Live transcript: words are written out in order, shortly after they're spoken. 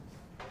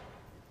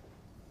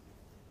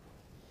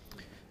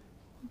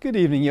Good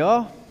evening,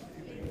 y'all,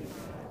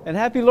 and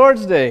happy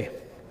Lord's Day.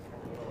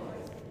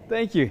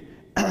 Thank you.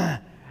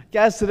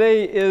 Guys,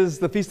 today is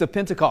the Feast of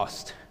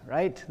Pentecost,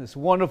 right? This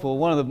wonderful,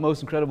 one of the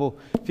most incredible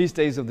feast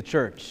days of the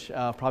church,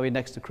 probably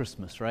next to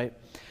Christmas, right?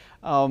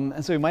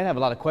 And so you might have a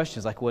lot of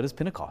questions like, what is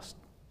Pentecost?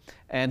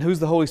 And who's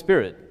the Holy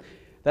Spirit?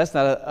 That's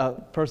not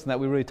a person that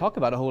we really talk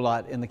about a whole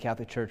lot in the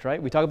Catholic Church, right?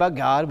 We talk about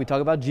God, we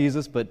talk about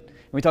Jesus, but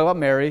we talk about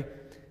Mary,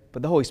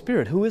 but the Holy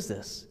Spirit, who is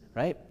this,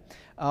 right?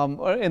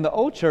 In the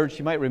old church,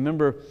 you might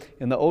remember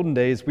in the olden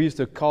days, we used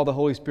to call the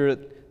Holy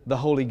Spirit the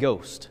Holy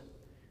Ghost.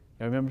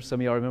 You remember? Some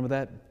of y'all remember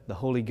that? The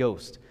Holy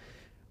Ghost.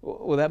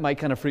 Well, that might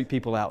kind of freak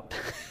people out.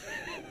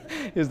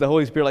 Is the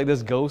Holy Spirit like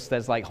this ghost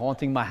that's like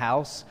haunting my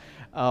house?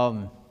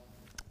 The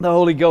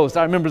Holy Ghost.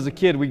 I remember as a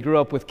kid, we grew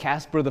up with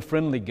Casper the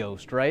Friendly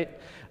Ghost, right?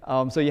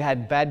 So you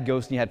had bad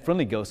ghosts and you had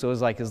friendly ghosts. So it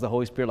was like, is the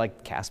Holy Spirit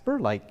like Casper?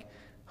 Like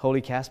Holy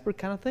Casper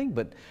kind of thing?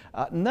 But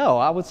no,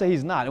 I would say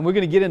he's not. And we're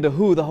going to get into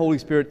who the Holy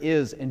Spirit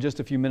is in just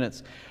a few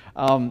minutes.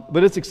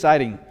 But it's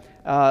exciting.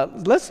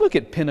 Let's look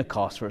at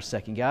Pentecost for a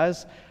second,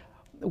 guys.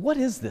 What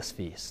is this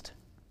feast?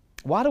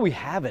 Why do we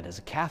have it as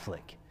a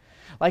Catholic?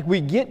 Like,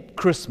 we get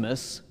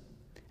Christmas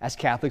as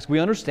Catholics, we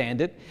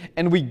understand it,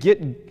 and we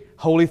get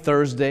Holy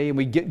Thursday, and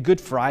we get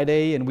Good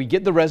Friday, and we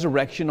get the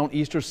resurrection on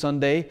Easter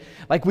Sunday.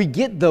 Like, we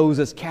get those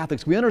as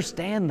Catholics. We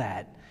understand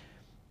that.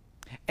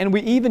 And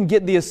we even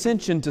get the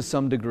ascension to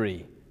some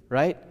degree,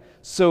 right?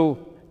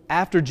 So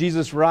after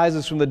Jesus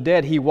rises from the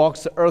dead, He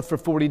walks the earth for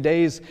 40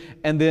 days,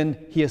 and then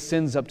He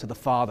ascends up to the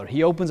Father.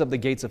 He opens up the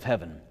gates of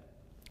heaven.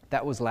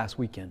 That was last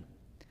weekend.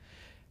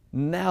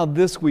 Now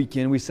this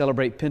weekend, we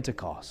celebrate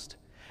Pentecost.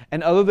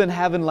 And other than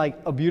having like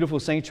a beautiful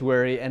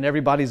sanctuary and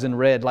everybody's in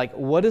red, like,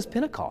 what is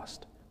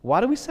Pentecost?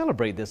 Why do we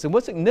celebrate this? And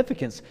what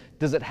significance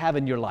does it have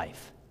in your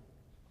life?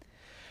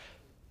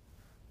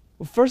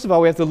 Well, first of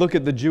all, we have to look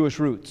at the Jewish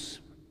roots,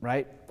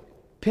 right?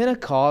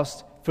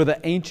 Pentecost for the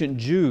ancient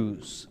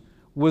Jews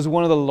was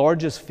one of the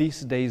largest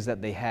feast days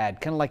that they had,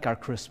 kind of like our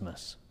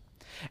Christmas.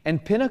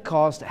 And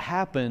Pentecost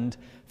happened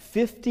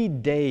 50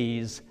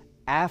 days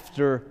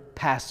after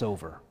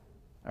Passover,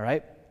 all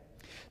right?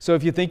 So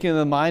if you're thinking in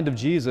the mind of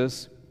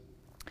Jesus,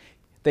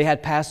 they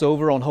had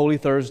Passover on Holy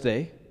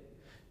Thursday.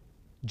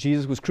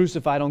 Jesus was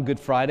crucified on Good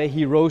Friday.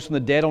 He rose from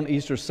the dead on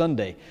Easter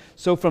Sunday.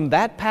 So from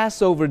that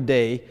Passover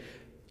day,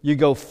 you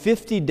go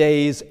 50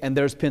 days and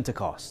there's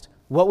Pentecost.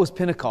 What was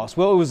Pentecost?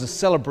 Well, it was a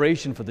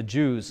celebration for the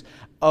Jews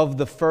of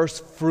the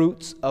first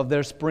fruits of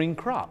their spring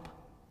crop.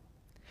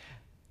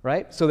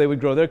 Right? So they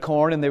would grow their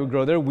corn and they would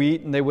grow their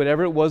wheat and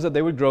whatever it was that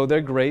they would grow, their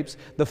grapes.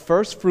 The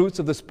first fruits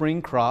of the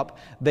spring crop,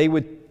 they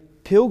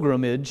would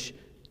pilgrimage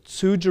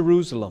to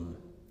Jerusalem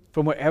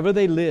from wherever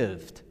they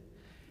lived.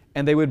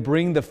 And they would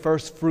bring the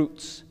first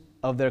fruits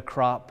of their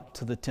crop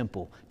to the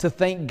temple to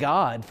thank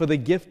God for the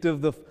gift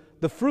of the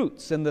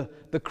fruits and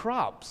the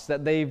crops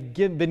that they've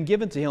been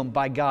given to Him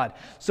by God.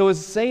 So it's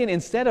saying,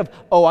 instead of,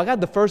 oh, I got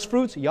the first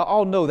fruits, y'all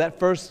all know that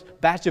first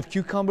batch of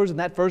cucumbers and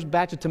that first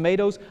batch of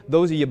tomatoes,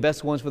 those are your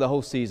best ones for the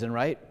whole season,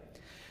 right?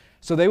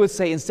 So they would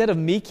say, instead of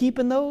me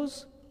keeping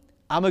those,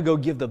 I'm going to go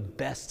give the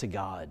best to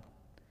God.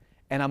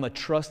 And I'm going to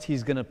trust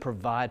He's going to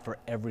provide for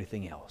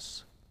everything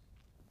else.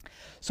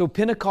 So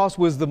Pentecost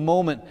was the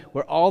moment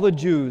where all the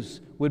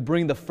Jews would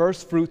bring the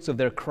first fruits of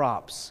their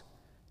crops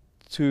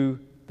to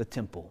the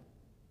temple.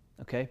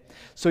 Okay?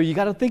 So you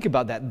got to think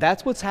about that.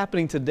 That's what's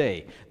happening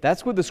today.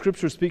 That's what the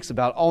Scripture speaks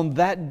about. On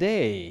that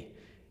day,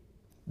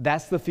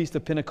 that's the Feast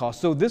of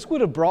Pentecost. So this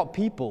would have brought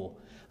people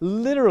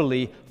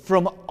literally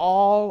from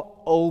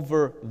all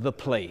over the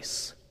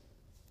place.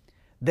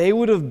 They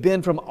would have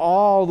been from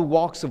all the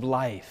walks of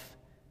life.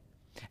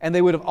 And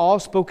they would have all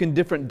spoken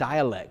different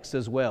dialects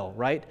as well,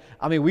 right?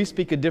 I mean, we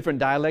speak a different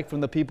dialect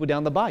from the people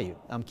down the bayou.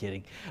 I'm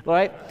kidding,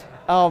 right?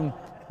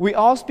 We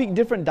all speak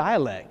different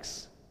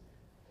dialects.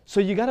 So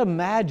you got to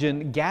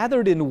imagine,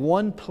 gathered in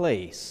one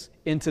place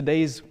in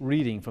today's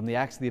reading from the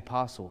Acts of the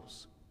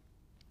Apostles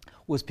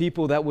was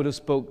people that would have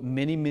spoke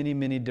many, many,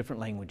 many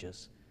different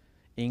languages.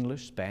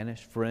 English,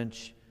 Spanish,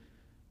 French,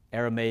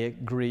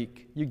 Aramaic,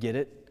 Greek, you get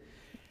it.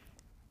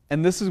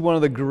 And this is one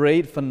of the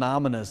great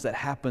phenomena that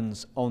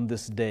happens on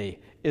this day,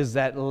 is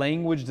that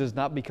language does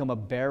not become a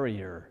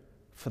barrier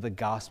for the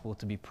gospel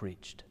to be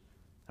preached.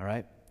 All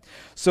right?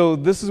 So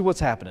this is what's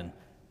happening.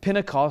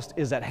 Pentecost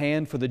is at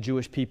hand for the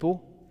Jewish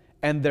people,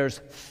 and there's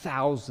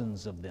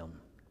thousands of them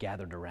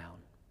gathered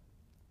around,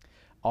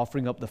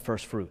 offering up the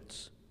first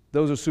fruits.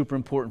 Those are super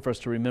important for us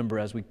to remember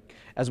as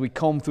we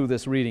comb through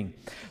this reading.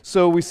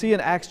 So we see in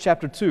Acts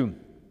chapter 2,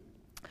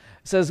 it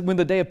says, when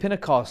the day of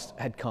Pentecost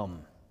had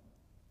come,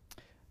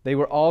 they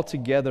were all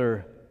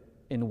together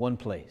in one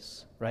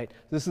place, right?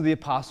 This is the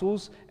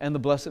apostles and the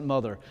Blessed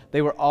Mother.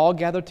 They were all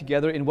gathered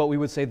together in what we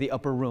would say the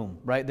upper room,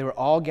 right? They were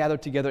all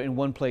gathered together in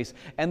one place,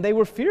 and they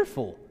were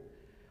fearful.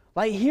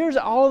 Like, here's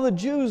all of the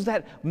Jews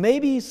that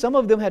maybe some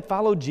of them had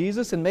followed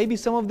Jesus, and maybe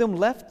some of them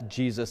left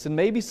Jesus, and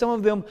maybe some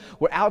of them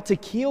were out to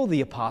kill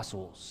the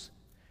apostles.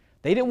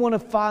 They didn't want to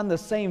find the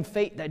same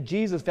fate that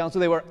Jesus found, so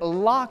they were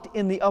locked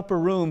in the upper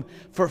room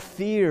for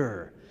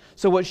fear.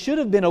 So what should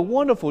have been a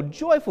wonderful,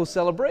 joyful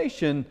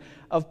celebration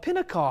of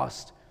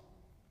Pentecost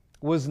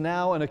was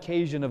now an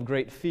occasion of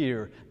great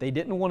fear. They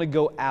didn't want to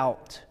go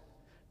out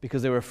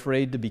because they were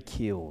afraid to be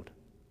killed.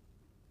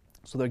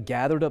 So they're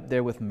gathered up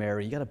there with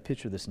Mary. You got to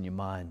picture this in your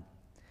mind.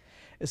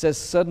 It says,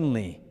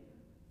 suddenly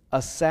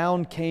a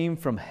sound came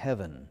from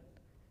heaven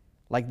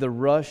like the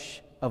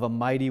rush of a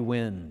mighty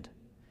wind,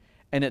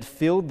 and it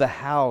filled the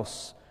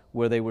house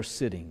where they were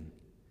sitting.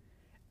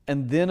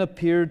 And then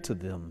appeared to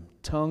them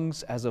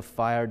tongues as of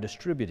fire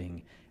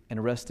distributing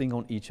and resting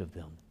on each of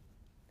them.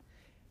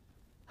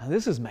 Now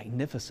this is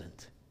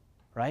magnificent,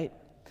 right?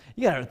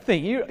 You got to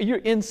think, you're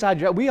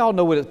inside we all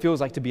know what it feels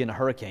like to be in a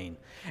hurricane.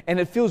 And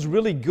it feels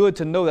really good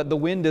to know that the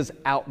wind is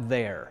out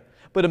there.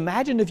 But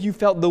imagine if you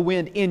felt the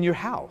wind in your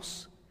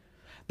house.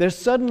 There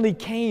suddenly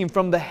came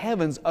from the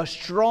heavens a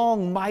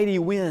strong, mighty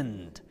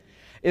wind.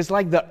 It's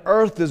like the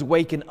earth is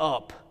waking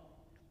up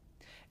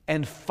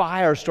and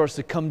fire starts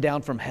to come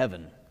down from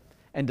heaven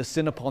and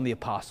descend upon the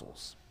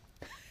apostles.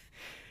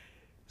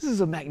 This is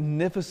a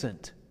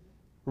magnificent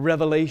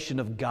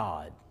revelation of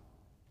God.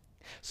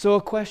 So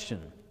a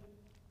question,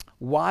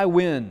 why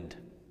wind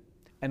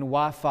and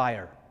why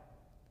fire?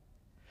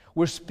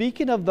 We're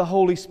speaking of the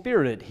Holy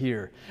Spirit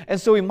here. And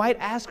so we might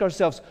ask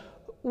ourselves,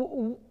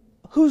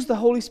 who's the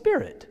Holy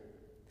Spirit?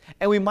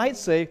 And we might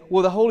say,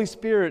 well, the Holy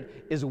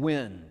Spirit is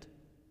wind.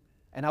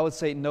 And I would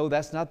say, no,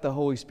 that's not the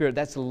Holy Spirit.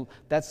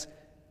 That's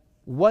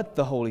what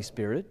the Holy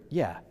Spirit?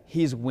 Yeah,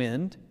 He's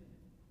wind.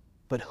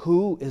 But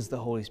who is the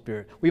Holy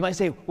Spirit? We might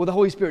say, well, the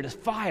Holy Spirit is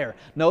fire.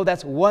 No,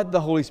 that's what the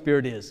Holy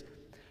Spirit is.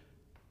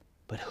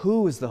 But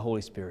who is the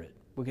Holy Spirit?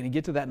 We're going to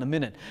get to that in a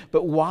minute.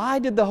 But why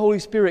did the Holy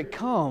Spirit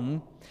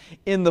come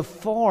in the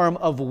form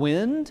of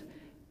wind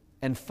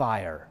and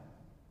fire?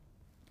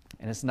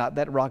 And it's not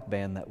that rock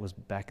band that was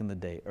back in the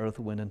day. Earth,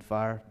 Wind, and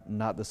Fire.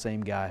 Not the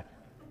same guy.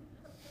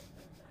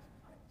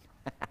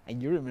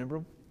 You remember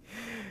him?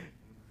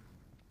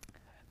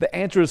 The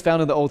answer is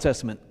found in the Old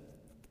Testament.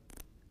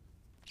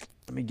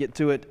 Let me get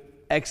to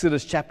it.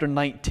 Exodus chapter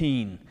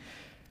 19.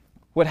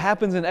 What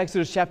happens in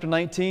Exodus chapter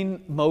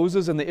 19,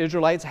 Moses and the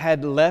Israelites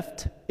had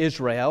left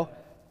Israel,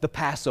 the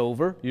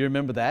Passover. You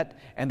remember that?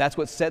 And that's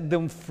what set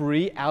them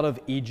free out of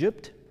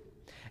Egypt.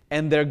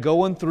 And they're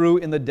going through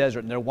in the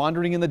desert, and they're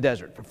wandering in the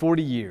desert for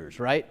 40 years,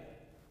 right?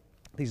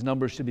 These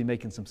numbers should be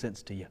making some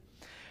sense to you.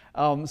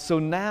 So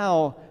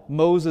now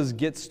Moses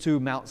gets to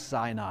Mount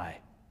Sinai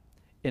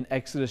in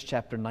Exodus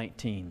chapter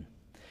 19.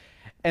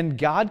 And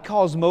God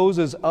calls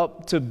Moses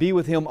up to be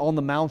with him on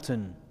the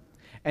mountain,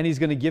 and He's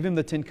going to give him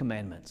the 10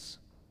 Commandments.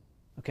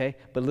 Okay?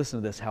 But listen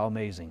to this, how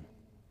amazing.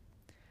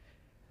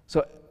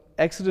 So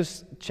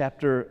Exodus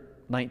chapter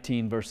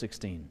 19, verse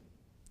 16.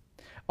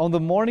 On the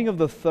morning of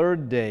the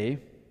third day,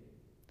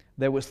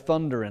 there was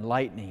thunder and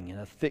lightning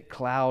and a thick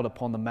cloud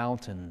upon the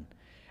mountain,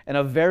 and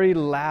a very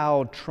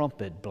loud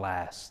trumpet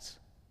blast,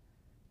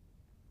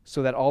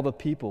 so that all the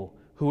people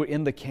who were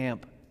in the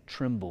camp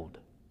trembled.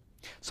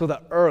 So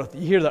the earth,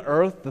 you hear the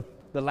earth,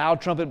 the loud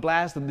trumpet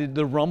blast,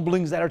 the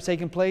rumblings that are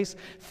taking place.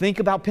 Think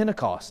about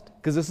Pentecost,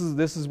 because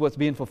this is what's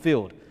being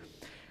fulfilled.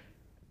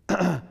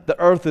 The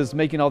earth is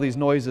making all these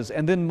noises.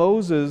 And then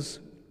Moses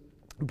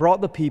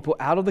brought the people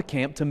out of the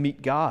camp to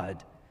meet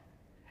God.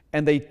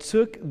 And they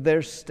took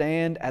their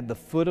stand at the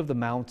foot of the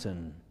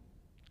mountain.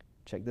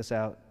 Check this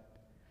out.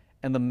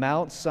 And the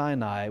Mount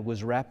Sinai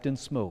was wrapped in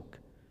smoke,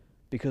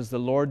 because the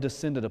Lord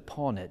descended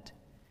upon it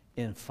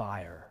in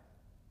fire.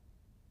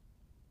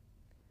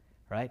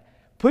 Right?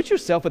 Put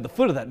yourself at the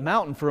foot of that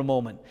mountain for a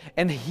moment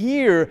and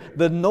hear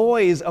the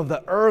noise of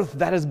the earth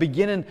that is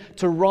beginning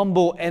to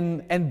rumble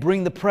and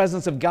bring the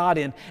presence of God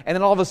in. And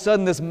then all of a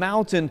sudden this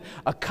mountain,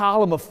 a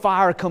column of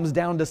fire comes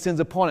down and descends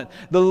upon it.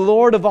 The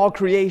Lord of all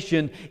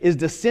creation is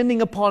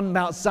descending upon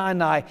Mount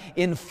Sinai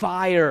in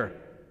fire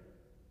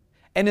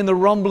and in the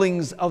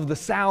rumblings of the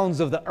sounds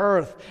of the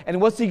earth.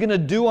 And what's He going to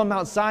do on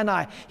Mount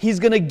Sinai? He's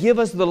going to give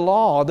us the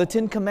law, the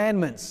 10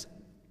 Commandments.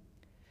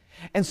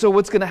 And so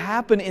what's going to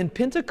happen in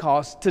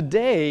Pentecost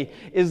today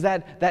is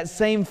that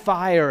same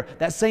fire,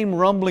 that same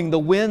rumbling, the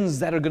winds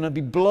that are going to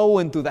be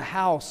blowing through the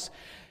house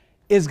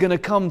is going to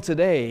come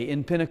today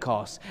in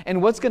Pentecost.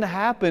 And what's going to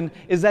happen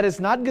is that it's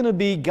not going to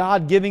be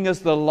God giving us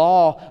the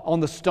law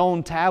on the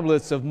stone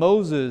tablets of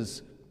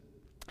Moses,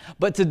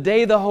 but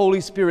today the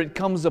Holy Spirit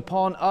comes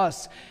upon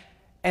us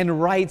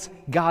and writes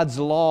God's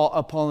law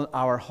upon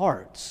our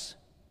hearts.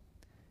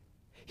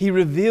 He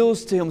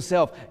reveals to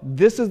Himself.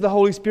 This is the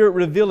Holy Spirit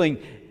revealing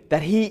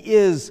that He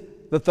is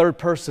the third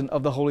person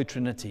of the Holy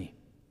Trinity.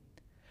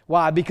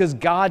 Why? Because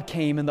God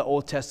came in the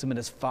Old Testament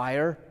as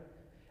fire,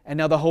 and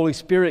now the Holy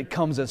Spirit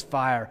comes as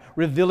fire,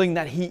 revealing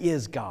that He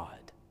is God.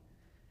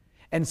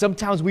 And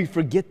sometimes we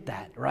forget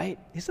that, right?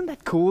 Isn't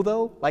that cool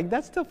though? Like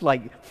that stuff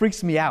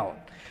freaks me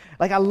out.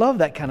 I love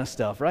that kind of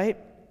stuff, right?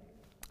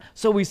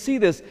 So we see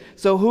this.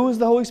 So who is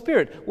the Holy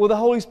Spirit? Well, the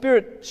Holy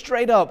Spirit,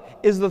 straight up,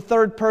 is the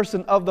third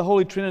person of the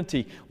Holy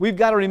Trinity. We've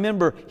got to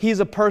remember, He's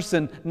a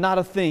person, not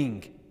a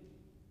thing.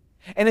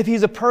 And if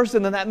He's a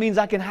person, then that means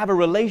I can have a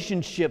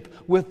relationship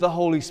with the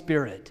Holy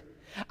Spirit.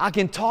 I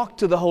can talk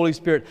to the Holy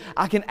Spirit.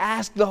 I can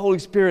ask the Holy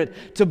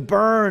Spirit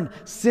to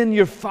send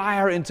your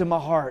fire into my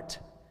heart.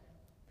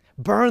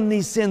 Burn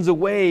these sins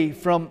away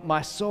from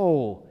my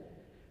soul.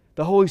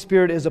 The Holy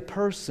Spirit is a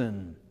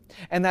person,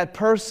 and that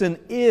person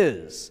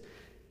is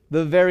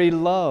the very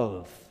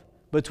love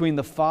between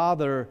the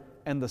Father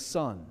and the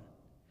Son.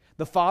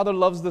 The Father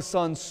loves the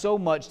Son so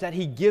much that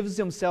He gives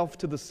Himself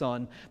to the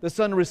Son. The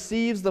Son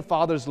receives the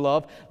Father's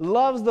love,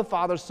 loves the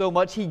Father so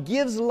much, He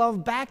gives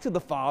love back to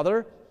the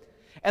Father,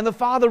 and the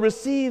Father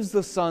receives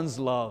the Son's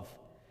love.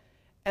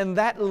 And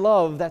that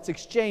love that's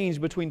exchanged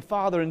between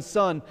Father and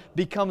Son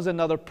becomes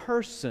another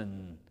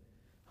person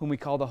whom we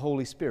call the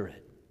Holy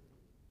Spirit.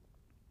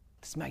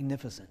 It's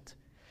magnificent.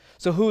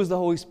 So who is the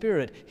Holy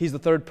Spirit? He's the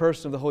third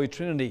person of the Holy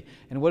Trinity.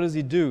 And what does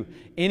He do?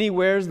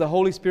 Anywhere the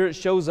Holy Spirit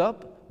shows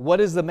up, what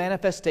is the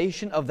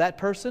manifestation of that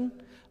person?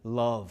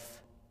 Love.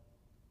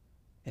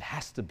 It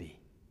has to be.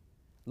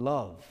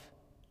 Love.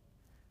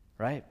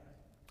 Right?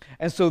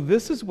 And so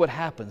this is what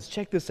happens.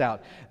 Check this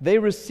out. They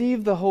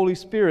receive the Holy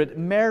Spirit.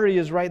 Mary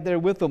is right there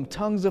with them.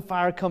 Tongues of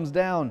fire comes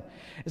down.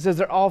 It says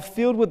they're all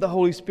filled with the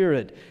Holy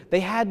Spirit. They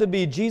had to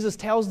be. Jesus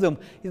tells them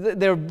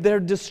they're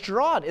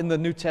distraught in the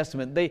New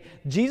Testament.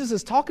 Jesus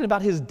is talking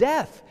about His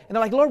death. And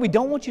they're like, Lord, we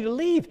don't want you to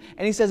leave.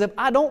 And He says, if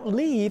I don't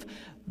leave,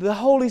 the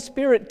Holy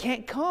Spirit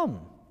can't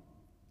come.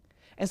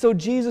 And so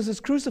Jesus is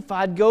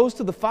crucified, goes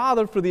to the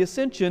Father for the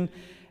ascension,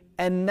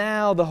 and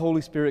now the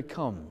Holy Spirit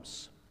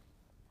comes.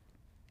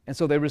 And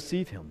so they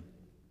receive Him.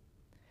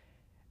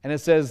 And it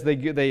says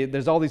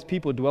there's all these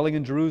people dwelling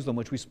in Jerusalem,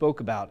 which we spoke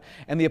about.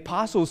 And the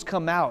apostles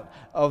come out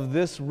of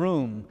this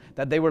room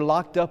that they were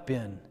locked up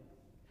in,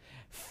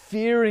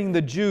 fearing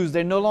the Jews.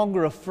 They're no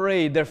longer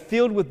afraid. They're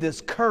filled with this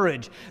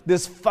courage.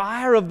 This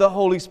fire of the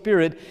Holy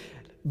Spirit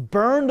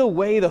burned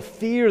away the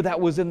fear that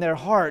was in their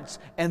hearts,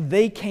 and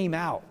they came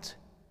out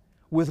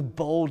with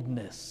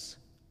boldness.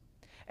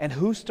 And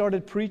who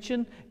started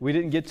preaching? We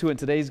didn't get to it in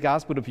today's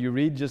gospel, but if you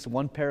read just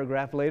one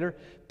paragraph later,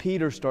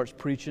 Peter starts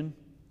preaching,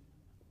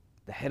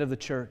 the head of the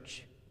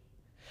church.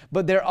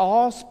 But they're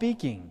all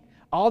speaking.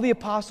 All the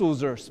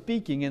apostles are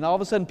speaking, and all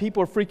of a sudden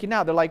people are freaking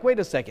out. They're like, wait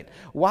a second,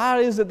 why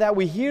is it that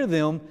we hear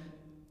them?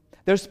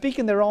 They're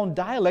speaking their own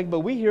dialect,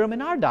 but we hear them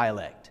in our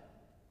dialect.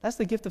 That's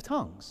the gift of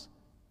tongues.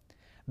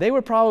 They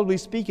were probably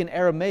speaking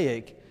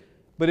Aramaic,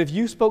 but if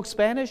you spoke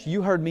Spanish,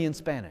 you heard me in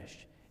Spanish.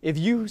 If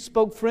you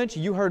spoke French,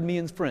 you heard me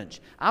in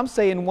French. I'm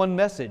saying one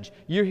message.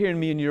 You're hearing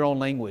me in your own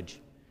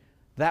language.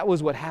 That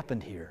was what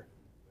happened here.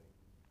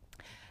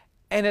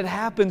 And it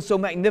happened so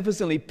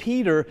magnificently.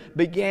 Peter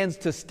begins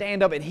to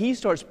stand up and he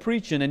starts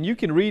preaching. And you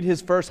can read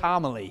his first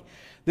homily.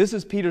 This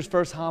is Peter's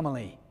first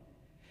homily.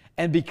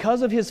 And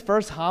because of his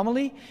first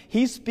homily,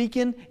 he's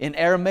speaking in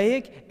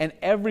Aramaic, and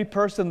every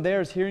person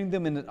there is hearing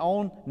them in their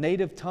own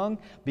native tongue.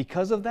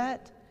 Because of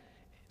that,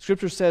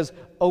 Scripture says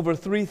over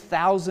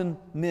 3,000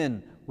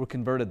 men were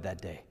converted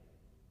that day.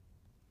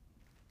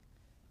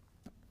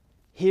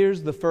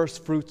 Here's the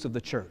first fruits of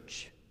the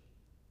church.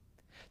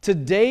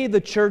 Today the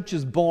church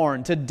is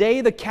born.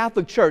 Today the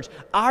Catholic Church,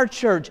 our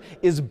church,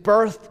 is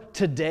birthed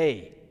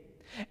today.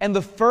 And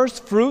the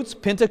first fruits,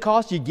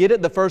 Pentecost, you get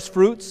it? The first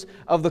fruits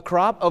of the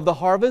crop, of the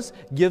harvest,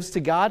 gives to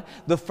God.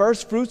 The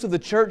first fruits of the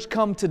church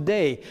come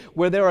today,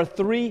 where there are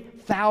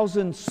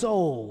 3,000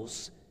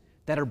 souls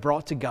that are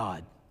brought to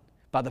God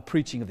by the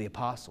preaching of the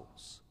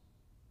apostles.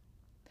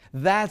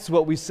 That's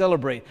what we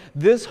celebrate.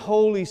 This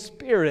Holy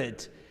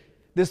Spirit,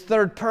 this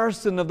third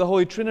person of the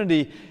Holy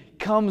Trinity,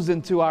 comes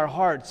into our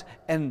hearts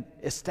and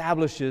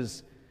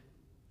establishes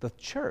the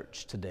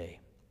church today.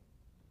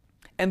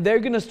 And they're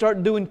going to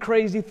start doing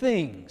crazy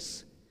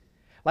things.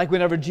 Like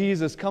whenever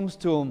Jesus comes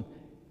to them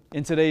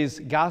in today's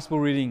gospel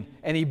reading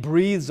and He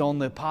breathes on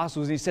the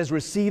apostles and He says,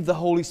 receive the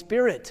Holy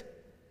Spirit.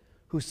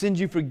 Who sins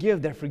you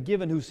forgive, they're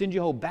forgiven. Who sins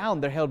you hold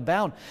bound, they're held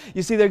bound.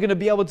 You see, they're going to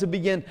be able to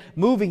begin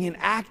moving and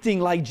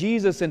acting like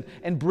Jesus and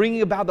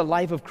bringing about the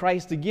life of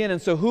Christ again.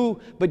 And so who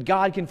but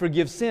God can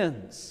forgive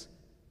sins?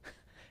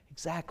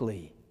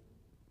 Exactly.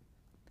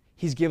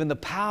 He's given the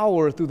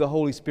power through the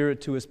Holy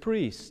Spirit to His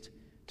priest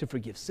to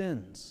forgive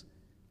sins.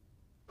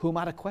 Who am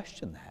I to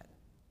question that?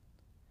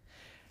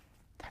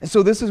 And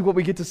so this is what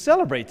we get to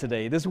celebrate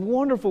today, this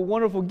wonderful,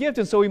 wonderful gift.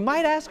 And so we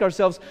might ask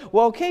ourselves,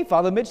 well, okay,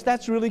 Father Mitch,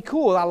 that's really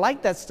cool. I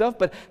like that stuff,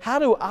 but how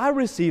do I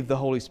receive the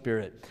Holy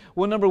Spirit?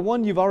 Well, number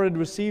one, you've already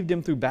received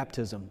Him through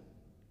baptism.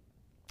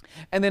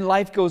 And then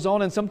life goes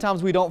on, and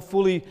sometimes we don't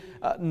fully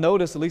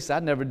notice, at least I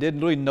never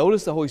did, really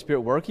notice the Holy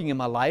Spirit working in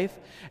my life.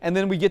 And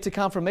then we get to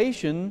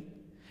confirmation,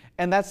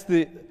 and that's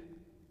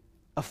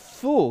a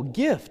full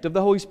gift of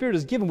the Holy Spirit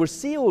is given. We're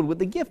sealed with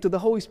the gift of the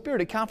Holy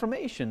Spirit at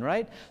confirmation,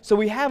 right? So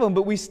we have Him,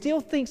 but we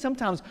still think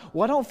sometimes,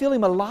 well, I don't feel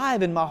Him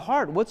alive in my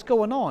heart. What's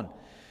going on?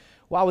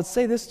 Well, I would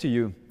say this to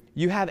you.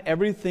 You have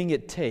everything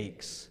it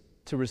takes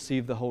to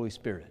receive the Holy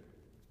Spirit.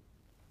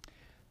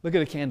 Look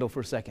at a candle for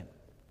a second.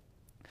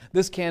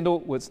 This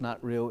candle, well, it's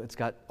not real. It's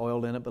got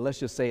oil in it, but let's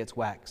just say it's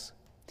wax.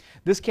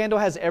 This candle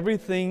has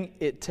everything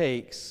it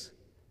takes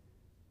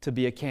to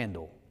be a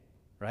candle,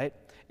 right?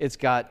 It's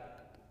got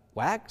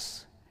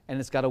wax, and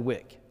it's got a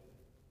wick.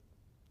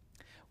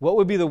 what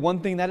would be the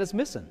one thing that is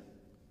missing?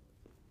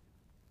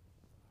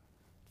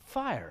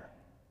 Fire.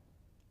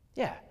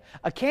 Yeah.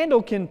 A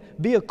candle can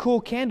be a cool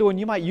candle and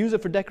you might use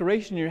it for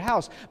decoration in your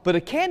house, but a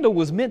candle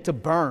was meant to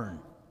burn.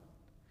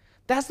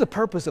 That's the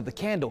purpose of the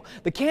candle.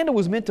 The candle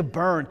was meant to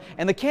burn,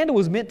 and the candle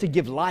was meant to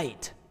give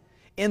light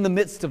in the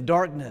midst of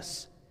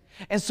darkness.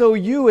 And so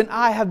you and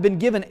I have been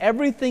given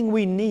everything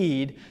we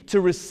need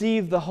to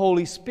receive the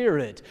Holy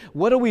Spirit.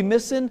 What are we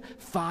missing?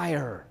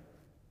 Fire.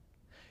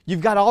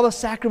 You've got all the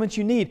sacraments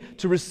you need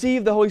to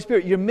receive the Holy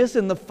Spirit. You're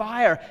missing the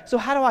fire. So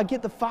how do I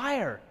get the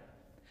fire?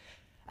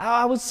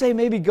 I would say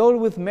maybe go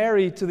with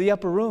Mary to the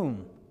upper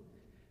room.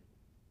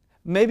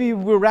 Maybe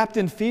we're wrapped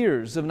in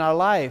fears in our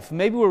life.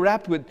 Maybe we're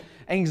wrapped with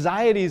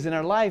anxieties in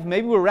our life.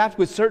 Maybe we're wrapped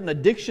with certain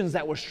addictions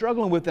that we're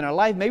struggling with in our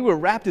life. Maybe we're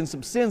wrapped in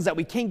some sins that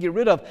we can't get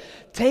rid of.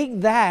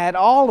 Take that,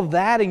 all of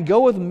that, and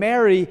go with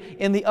Mary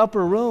in the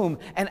upper room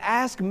and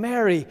ask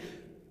Mary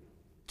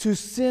to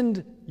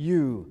send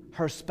you,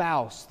 her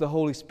spouse, the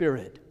Holy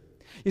Spirit.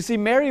 You see,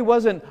 Mary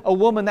wasn't a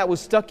woman that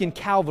was stuck in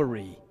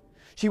Calvary.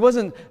 She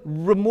wasn't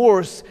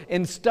remorse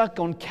and stuck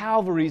on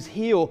Calvary's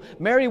heel.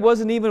 Mary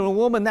wasn't even a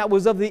woman that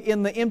was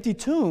in the empty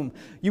tomb.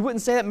 You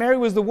wouldn't say that Mary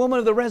was the woman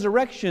of the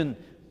resurrection.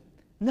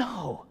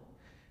 No.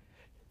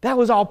 That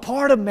was all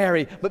part of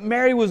Mary. But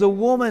Mary was a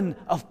woman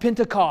of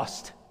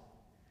Pentecost.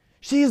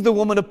 She's the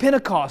woman of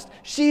Pentecost.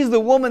 She's the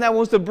woman that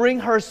wants to bring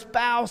her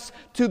spouse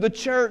to the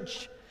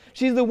church.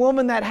 She's the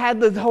woman that had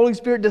the Holy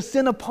Spirit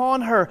descend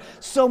upon her,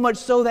 so much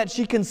so that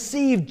she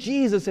conceived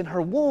Jesus in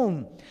her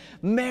womb.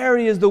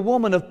 Mary is the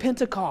woman of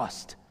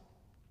Pentecost.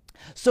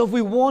 So if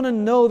we want to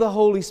know the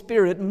Holy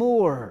Spirit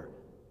more,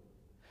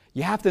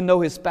 you have to know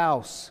His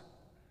spouse,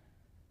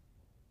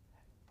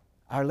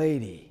 Our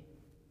Lady.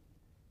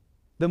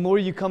 The more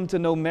you come to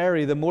know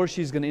Mary, the more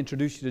she's going to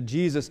introduce you to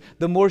Jesus,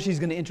 the more she's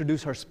going to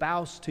introduce her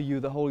spouse to you,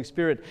 the Holy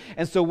Spirit.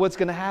 And so what's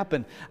going to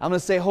happen? I'm going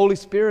to say, Holy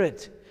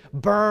Spirit,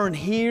 burn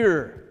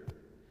here.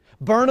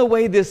 Burn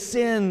away this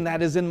sin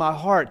that is in my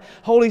heart.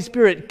 Holy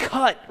Spirit,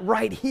 cut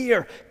right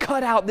here.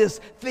 Cut out this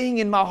thing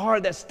in my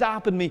heart that's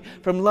stopping me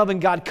from loving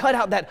God. Cut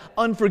out that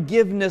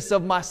unforgiveness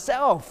of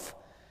myself.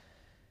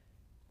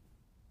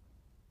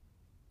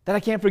 That I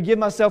can't forgive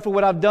myself for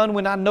what I've done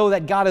when I know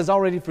that God has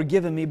already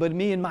forgiven me. But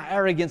me in my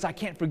arrogance, I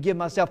can't forgive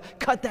myself.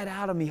 Cut that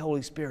out of me,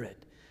 Holy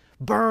Spirit.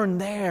 Burn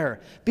there.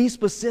 Be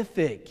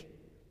specific.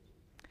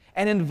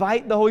 And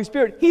invite the Holy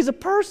Spirit. He's a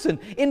person.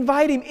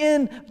 Invite Him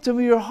into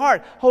your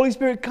heart. Holy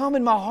Spirit, come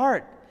in my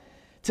heart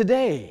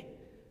today.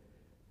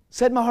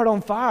 Set my heart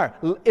on fire.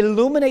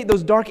 Illuminate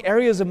those dark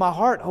areas of my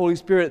heart, Holy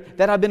Spirit,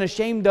 that I've been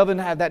ashamed of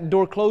and have that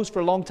door closed for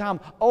a long time.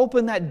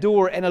 Open that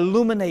door and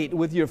illuminate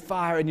with your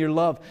fire and your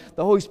love.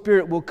 The Holy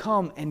Spirit will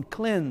come and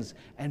cleanse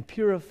and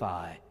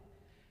purify.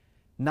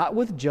 Not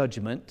with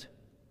judgment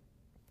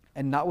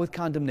and not with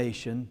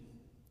condemnation,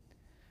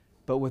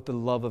 but with the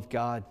love of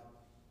God.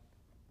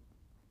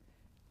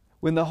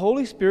 When the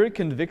Holy Spirit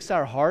convicts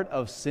our heart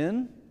of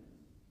sin,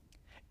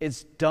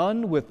 it's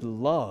done with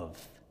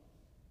love,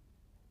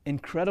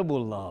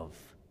 incredible love.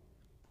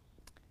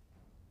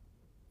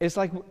 It's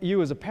like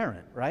you as a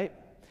parent, right?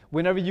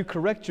 Whenever you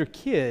correct your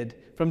kid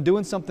from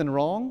doing something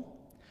wrong,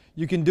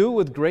 you can do it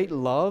with great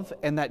love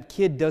and that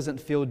kid doesn't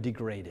feel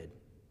degraded,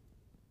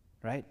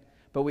 right?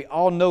 But we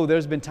all know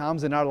there's been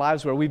times in our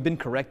lives where we've been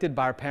corrected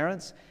by our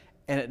parents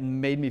and it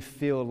made me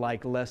feel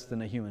like less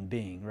than a human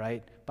being,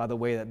 right? By the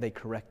way that they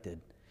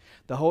corrected.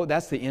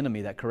 That's the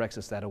enemy that corrects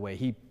us that way.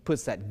 He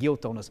puts that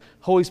guilt on us.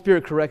 Holy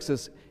Spirit corrects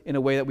us in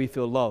a way that we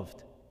feel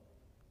loved.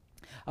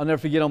 I'll never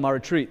forget on my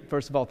retreat.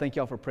 First of all, thank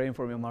you all for praying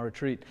for me on my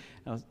retreat.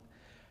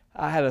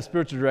 I had a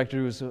spiritual director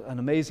who was an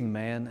amazing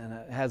man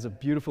and has a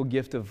beautiful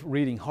gift of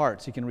reading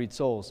hearts. He can read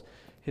souls.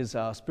 His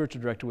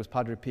spiritual director was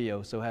Padre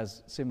Pio, so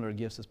has similar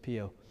gifts as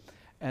Pio.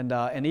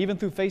 And even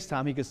through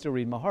FaceTime, he could still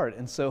read my heart.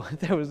 And so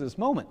there was this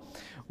moment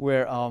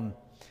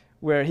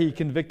where he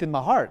convicted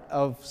my heart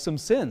of some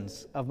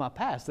sins of my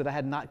past that I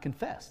had not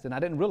confessed. And I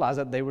didn't realize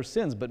that they were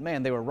sins, but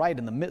man, they were right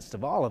in the midst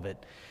of all of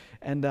it.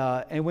 And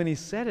when he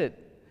said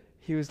it,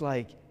 he was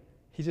like,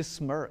 he just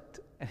smirked.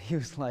 And he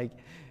was like,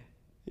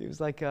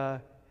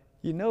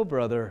 you know,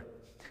 brother,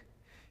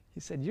 he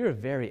said, you're a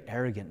very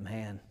arrogant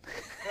man.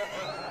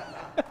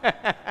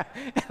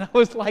 And I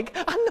was like,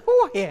 I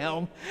know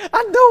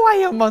I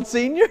am,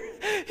 Monsignor.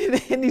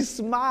 And he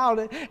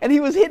smiled, and he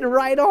was hitting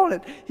right on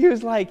it. He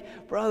was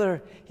like,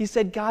 brother, he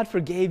said, God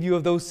forgave you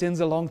of those sins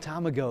a long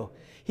time ago.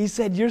 He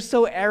said, you're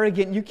so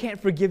arrogant, you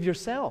can't forgive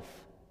yourself.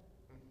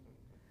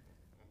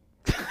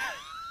 I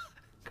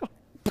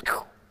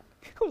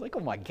was like,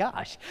 oh my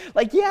gosh.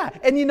 Like, yeah,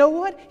 and you know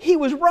what? He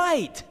was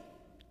right.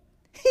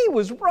 He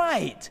was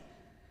right.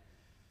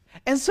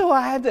 And so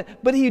I had to,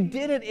 but he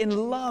did it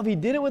in love. He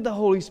did it with the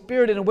Holy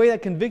Spirit in a way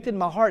that convicted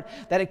my heart,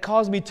 that it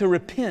caused me to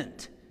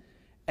repent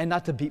and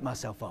not to beat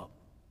myself up.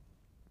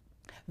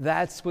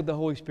 That's what the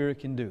Holy Spirit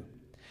can do.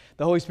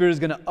 The Holy Spirit is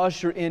going to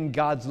usher in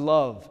God's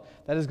love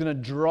that is going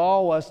to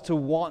draw us to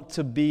want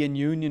to be in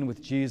union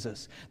with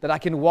Jesus, that I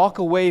can walk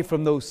away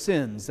from those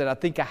sins that I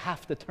think I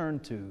have to turn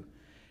to, and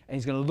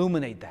He's going to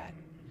illuminate that.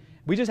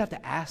 We just have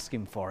to ask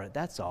Him for it,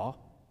 that's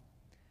all.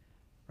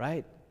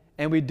 right?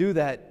 And we do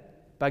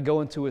that by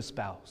going to his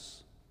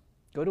spouse.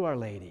 Go to Our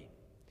Lady.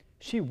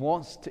 She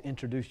wants to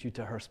introduce you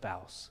to her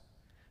spouse,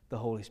 the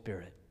Holy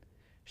Spirit.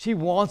 She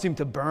wants him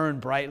to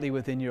burn brightly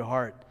within your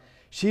heart.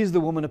 She's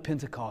the woman of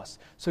Pentecost.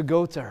 So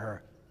go to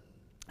her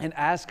and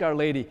ask Our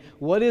Lady,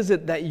 what is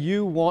it that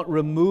you want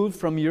removed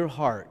from your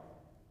heart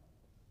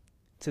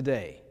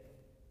today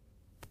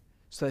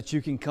so that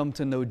you can come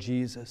to know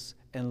Jesus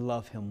and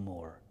love him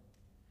more?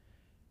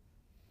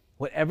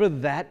 Whatever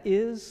that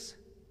is,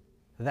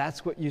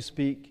 that's what you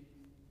speak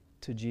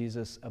to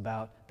Jesus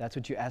about. That's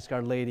what you ask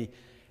Our Lady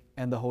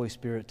and the Holy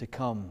Spirit to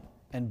come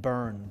and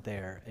burn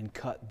there and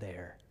cut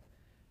there,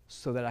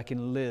 so that I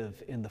can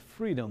live in the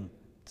freedom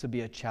to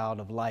be a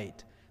child of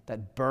light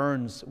that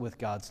burns with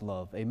God's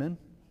love. Amen?